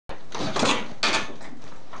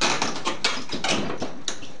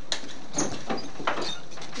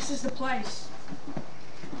place.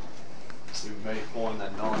 You may find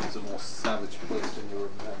that Narnia's a more savage place than you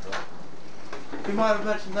remember. You might have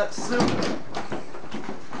mentioned that sooner.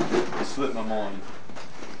 It slipped my mind.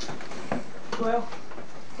 Well,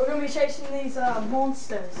 we're going to be chasing these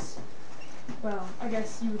monsters. Well, I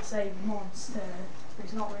guess you would say monster.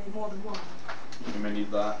 There's not really more than one. You may need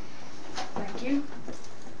that. Thank you.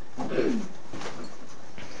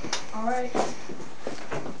 Alright.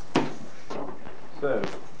 So,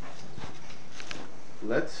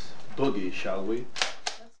 let's boogie, shall we?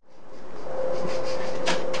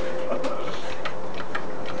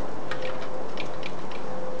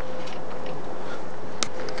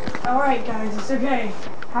 Alright guys, it's okay.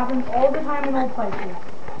 Happens all the time in old places.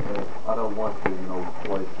 I don't want to in old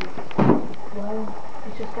places. Well,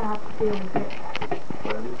 it's just gonna have to deal with it.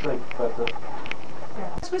 Where do you think, Professor? Yeah.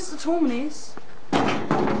 That's Mr. Tormenes.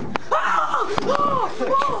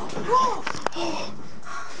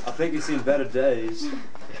 I think he's seen better days.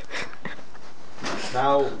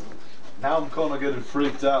 Now I'm kind of getting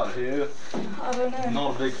freaked out here. I don't know. I'm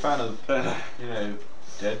not a big fan of, you know,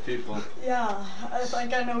 dead people Yeah, I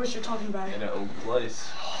think I know what you're talking about. in an old place.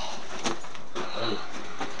 Oh.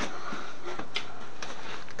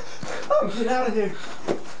 Oh, get out of here.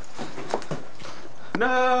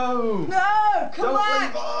 No! No! Come Don't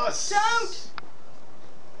back! leave us! Don't!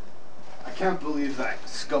 I can't believe that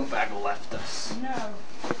scumbag left us. No,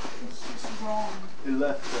 it's just wrong. He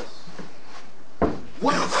left us.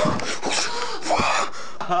 What?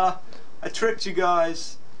 I tricked you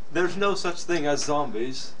guys. There's no such thing as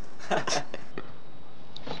zombies. What's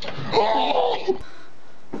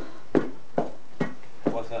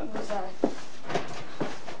that? What's that?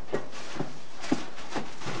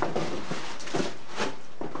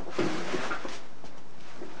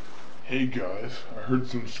 Hey guys, I heard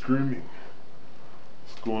some screaming.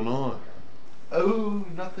 What's going on? Oh,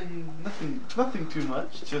 nothing too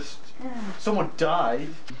much. Just someone died.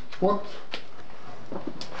 What?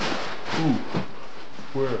 Who?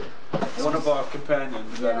 Where? One of our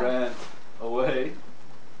companions that Yeah. ran away.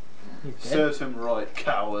 Serves him right,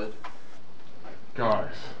 coward.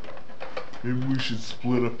 Guys, maybe we should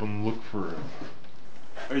split up and look for him.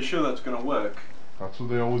 Are you sure that's gonna work? That's what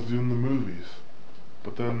they always do in the movies.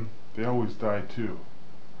 But then, they always die too.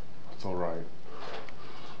 That's alright.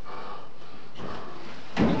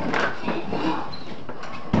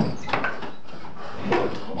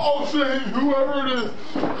 I'll save whoever it is!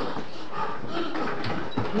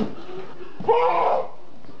 Ah!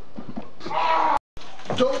 Ah!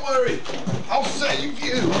 Don't worry, I'll save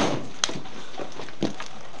you.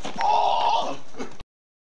 Oh!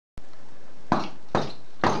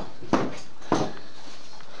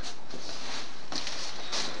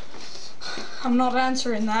 I'm not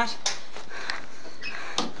answering that.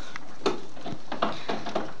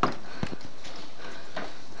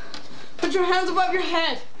 Put your hands above your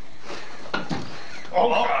head.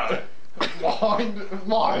 Oh, behind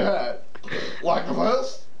my head. Like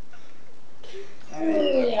this?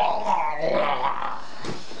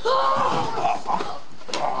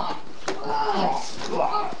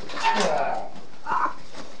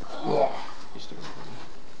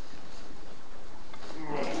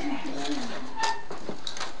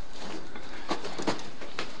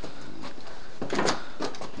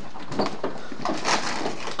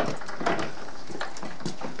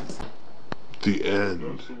 The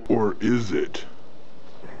end. Or is it?